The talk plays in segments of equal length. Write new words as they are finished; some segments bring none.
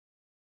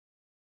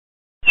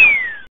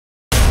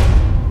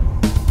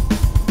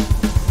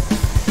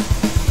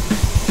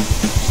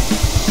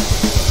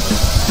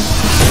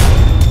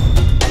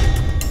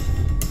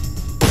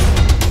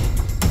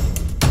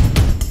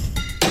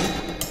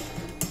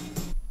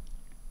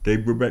Dave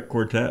Brubeck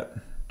Quartet,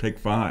 take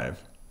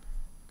 5.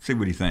 See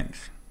what he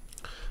thinks.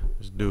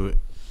 Let's do it.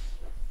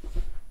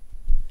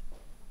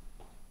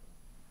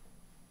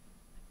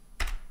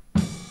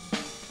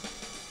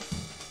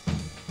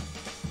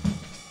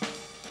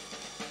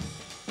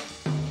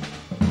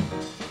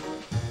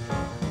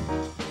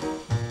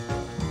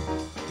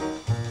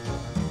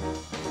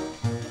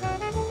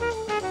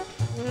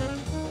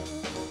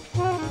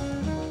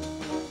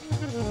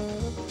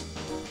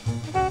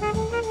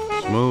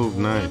 Smooth,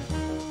 nice.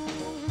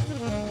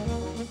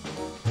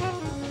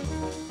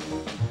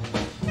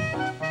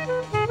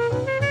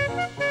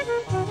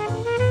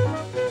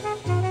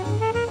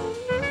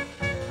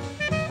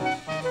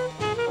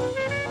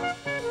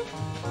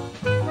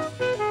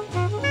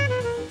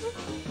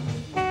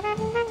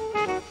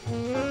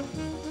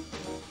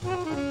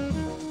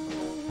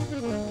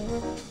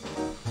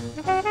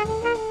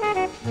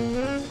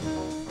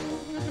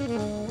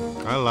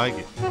 I like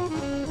it.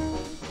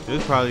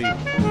 This probably,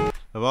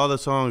 of all the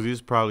songs, this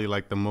is probably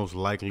like the most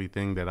likely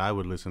thing that I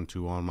would listen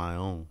to on my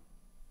own.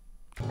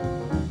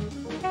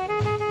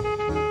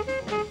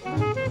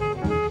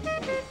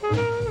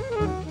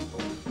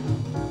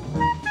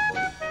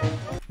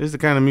 This is the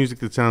kind of music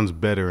that sounds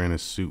better in a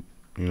suit,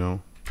 you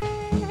know?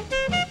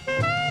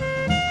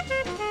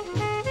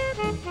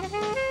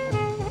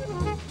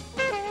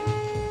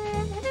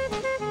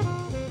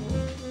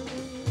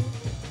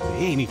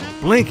 He ain't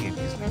even blinking.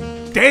 He's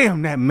like,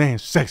 damn, that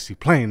man's sexy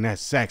playing that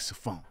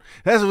saxophone.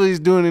 That's what he's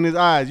doing in his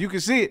eyes. You can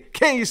see it.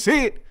 Can't you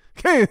see it?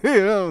 Can't you see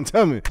it? Don't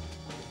tell me.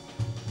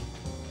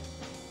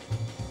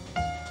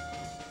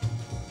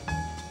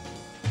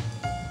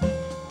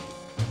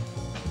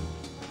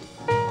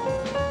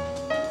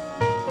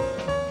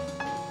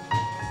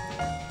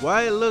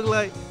 Why it look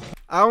like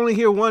I only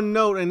hear one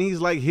note and he's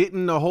like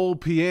hitting the whole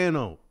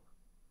piano.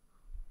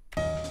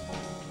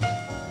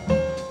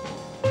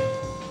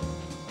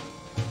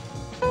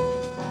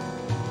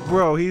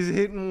 Bro, he's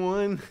hitting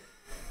one.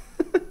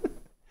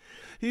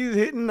 He's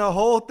hitting the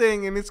whole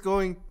thing and it's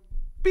going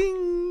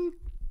bing,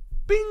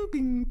 bing,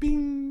 bing,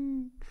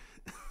 bing.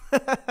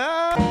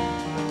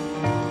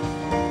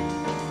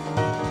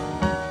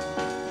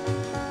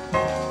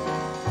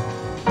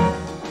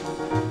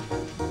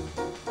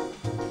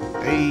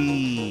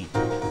 Hey.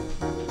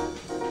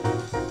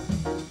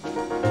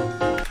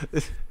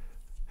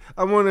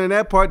 I'm wondering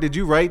that part, did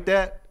you write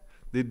that?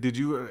 Did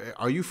you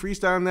are you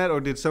freestyling that,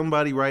 or did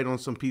somebody write on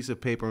some piece of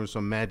paper and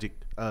some magic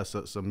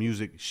some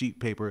music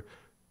sheet paper?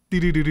 Do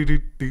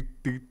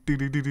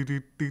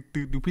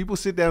people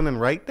sit down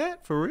and write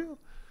that for real?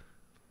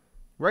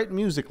 Write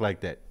music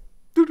like that?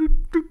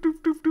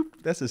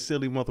 That's a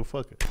silly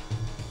motherfucker.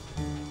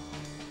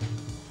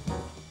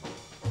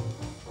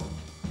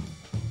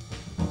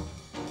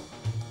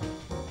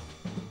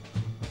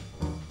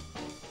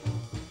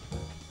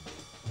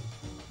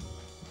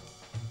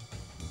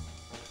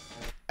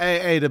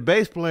 Hey, the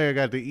bass player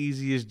got the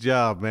easiest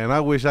job, man.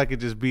 I wish I could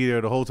just be there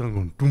the whole time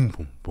going boom,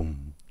 boom,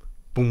 boom,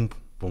 boom,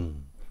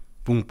 boom,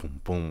 boom,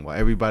 boom, boom, while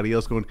everybody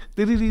else going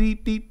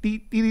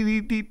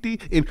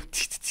and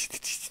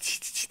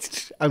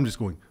I'm just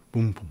going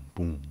boom, boom,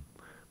 boom,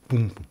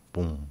 boom, boom,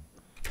 boom.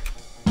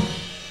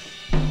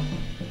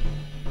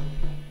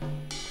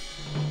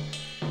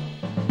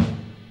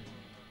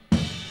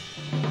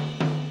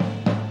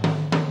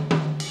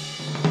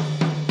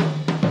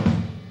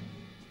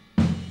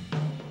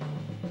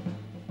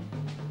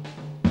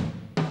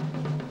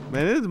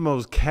 Man, this is the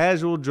most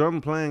casual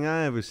drum playing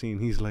I ever seen.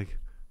 He's like,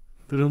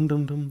 dum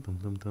dum dum dum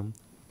dum dum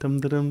dum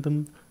dum dum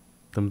dum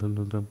dum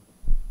dum dum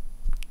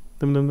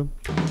dum dum dum.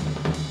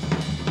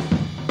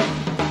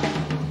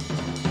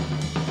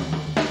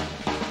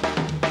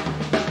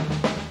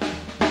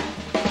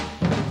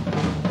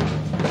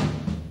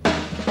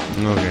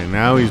 Okay,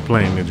 now he's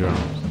playing the drums.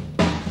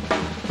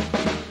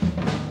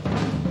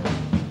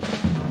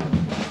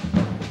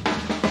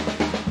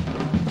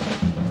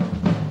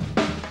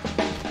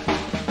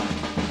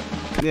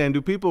 Yeah, and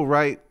do people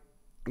write,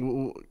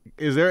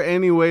 is there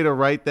any way to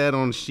write that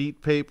on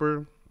sheet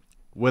paper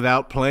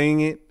without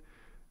playing it?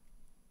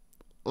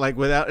 Like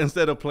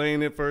instead of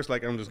playing it first,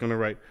 like I'm just going to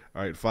write,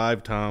 all right,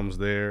 5 toms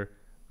there,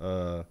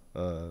 2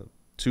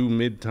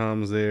 mid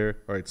toms there,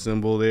 all right,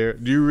 cymbal there.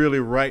 Do you really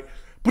write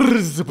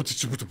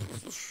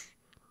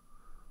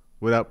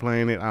without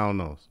playing it? I don't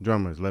know.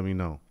 Drummers, let me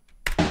know.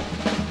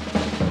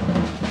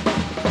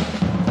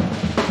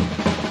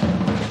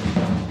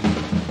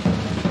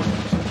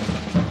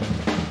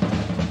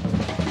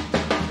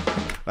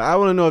 I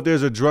want to know if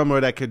there's a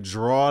drummer that could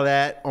draw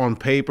that on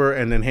paper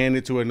and then hand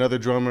it to another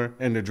drummer,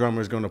 and the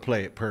drummer's going to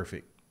play it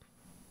perfect.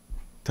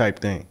 Type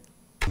thing.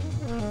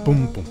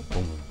 Boom, boom,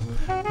 boom,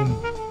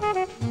 boom.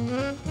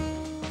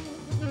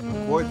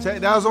 Quartet.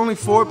 That was only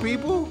 4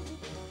 people? 1,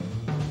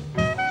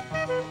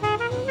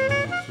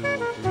 2,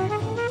 3,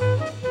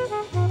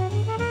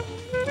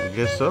 4. I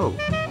guess so.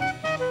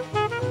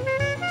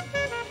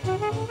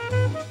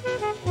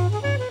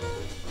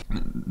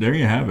 There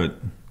you have it.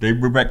 Dave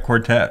Brubeck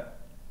Quartet.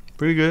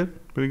 Pretty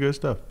good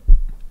stuff.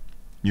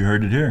 You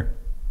heard it here.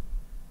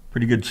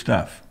 Pretty good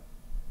stuff.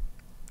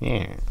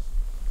 Yeah.